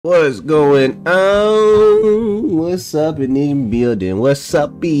What's going on? What's up in this building? What's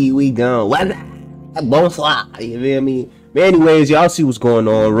up, B? We gone. What? Bonsoir. You feel me? But anyways, y'all see what's going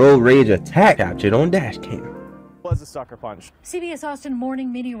on. Road rage attack captured on dash cam. Was a sucker punch. CBS Austin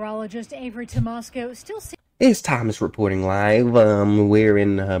morning meteorologist Avery Tomasco still It's Thomas reporting live. We're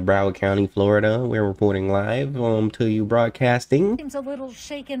in Broward County, Florida. We're reporting live to you broadcasting. seems a little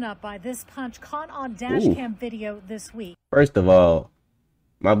shaken up by this punch caught on dash cam video this week. First of all,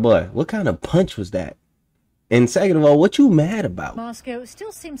 my boy, what kind of punch was that? And second of all, what you mad about? Moscow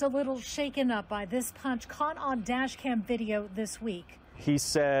still seems a little shaken up by this punch caught on dash cam video this week. He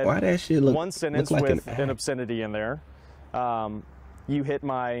said Why that shit look, one sentence look like with an obscenity in there. You hit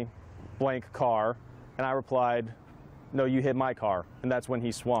my blank car. And I replied, no, you hit my car. And that's when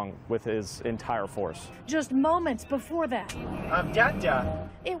he swung with his entire force. Just moments before that,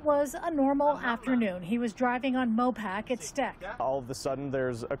 it was a normal afternoon. He was driving on Mopac at Steck. All of a sudden,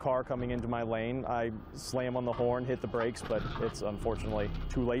 there's a car coming into my lane. I slam on the horn, hit the brakes, but it's unfortunately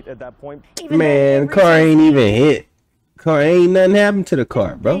too late at that point. Man, car ain't even hit. Car ain't nothing happened to the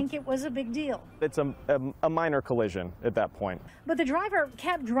car, bro. I think it was a big deal. It's a minor collision at that point. But the driver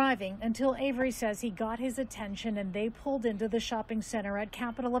kept driving until Avery says he got his attention and they pulled into the shopping center at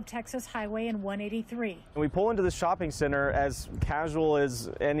Capital of Texas Highway and 183. We pull into the shopping center as casual as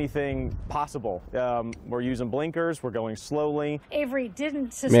anything possible. We're using blinkers. We're going slowly. Avery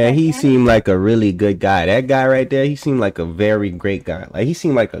didn't suspect. Man, he seemed like a really good guy. That guy right there, he seemed like a very great guy. Like, he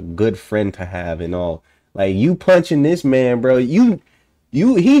seemed like a good friend to have and all. Like, you punching this man, bro. He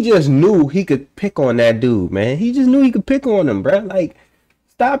just knew he could pick on that dude, man. He just knew he could pick on him, bro. Like,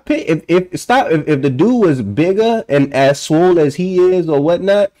 stop pick. If the dude was bigger and as swole as he is or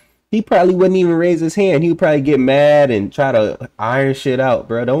whatnot, he probably wouldn't even raise his hand. He would probably get mad and try to iron shit out,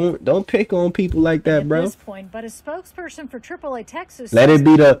 bro. Don't pick on people like that, bro. At this point, but a spokesperson for AAA Texas let it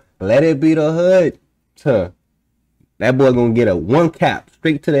be the hood. Huh. That boy gonna get a one cap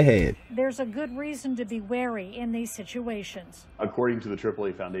straight to the head. There's a good reason to be wary in these situations. According to the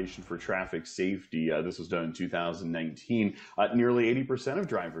AAA Foundation for Traffic Safety, this was done in 2019, nearly 80% of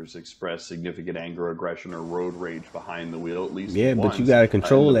drivers express significant anger, aggression, or road rage behind the wheel at least once, but you gotta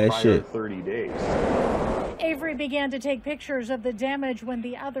control that shit. 30 days. Avery began to take pictures of the damage when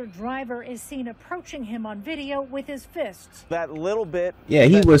the other driver is seen approaching him on video with his fists. That little bit. Yeah,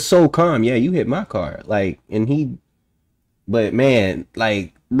 he was so calm. Yeah, you hit my car. Like, and he... But man,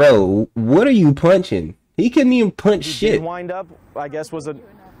 like, bro, what are you punching? He couldn't even punch shit. Wind up, I guess, was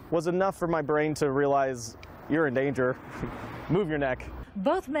enough for my brain to realize you're in danger. Move your neck.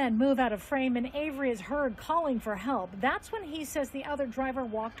 Both men move out of frame and Avery is heard calling for help. That's when he says the other driver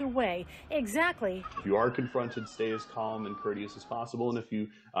walked away. Exactly. If you are confronted, stay as calm and courteous as possible. And if you,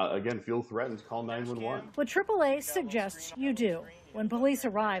 again, feel threatened, call 911. What AAA suggests you do. When police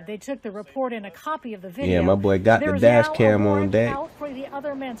arrived, they took the report and a copy of the video. Yeah, my boy got the dash cam on deck. Out for the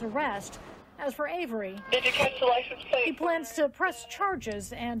other man's arrest. As for Avery, did you catch the license plate? He plans to press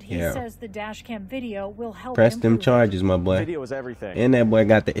charges, and he says the dash cam video will help press them charges, my boy. Video is everything. And that boy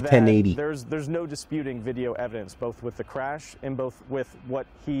got the 1080. There's no disputing video evidence, both with the crash and both with what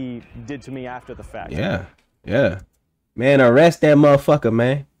he did to me after the fact. Yeah. Man, arrest that motherfucker,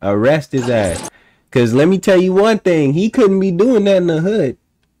 man. Arrest his ass. Cause let me tell you one thing, he couldn't be doing that in the hood.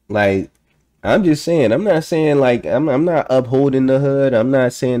 Like, I'm just saying, I'm not saying like I'm not upholding the hood. I'm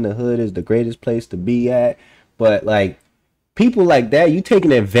not saying the hood is the greatest place to be at, but like people like that, you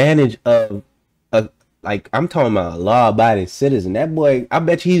taking advantage of like I'm talking about a law-abiding citizen. That boy, I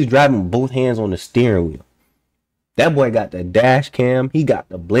bet you he's driving with both hands on the steering wheel. That boy got the dash cam, he got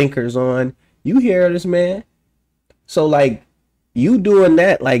the blinkers on. You hear this, man? So like you doing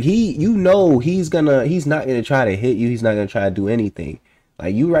that, like he's not gonna try to hit you, he's not gonna try to do anything.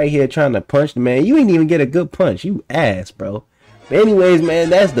 Like, you right here trying to punch the man. You ain't even get a good punch. You ass, bro. But anyways,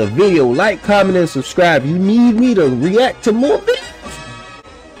 man, that's the video. Like, comment, and subscribe. You need me to react to more videos?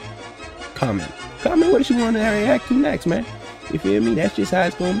 Comment what you want to react to next, man. You feel me? That's just how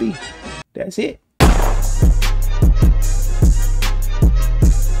it's going to be. That's it.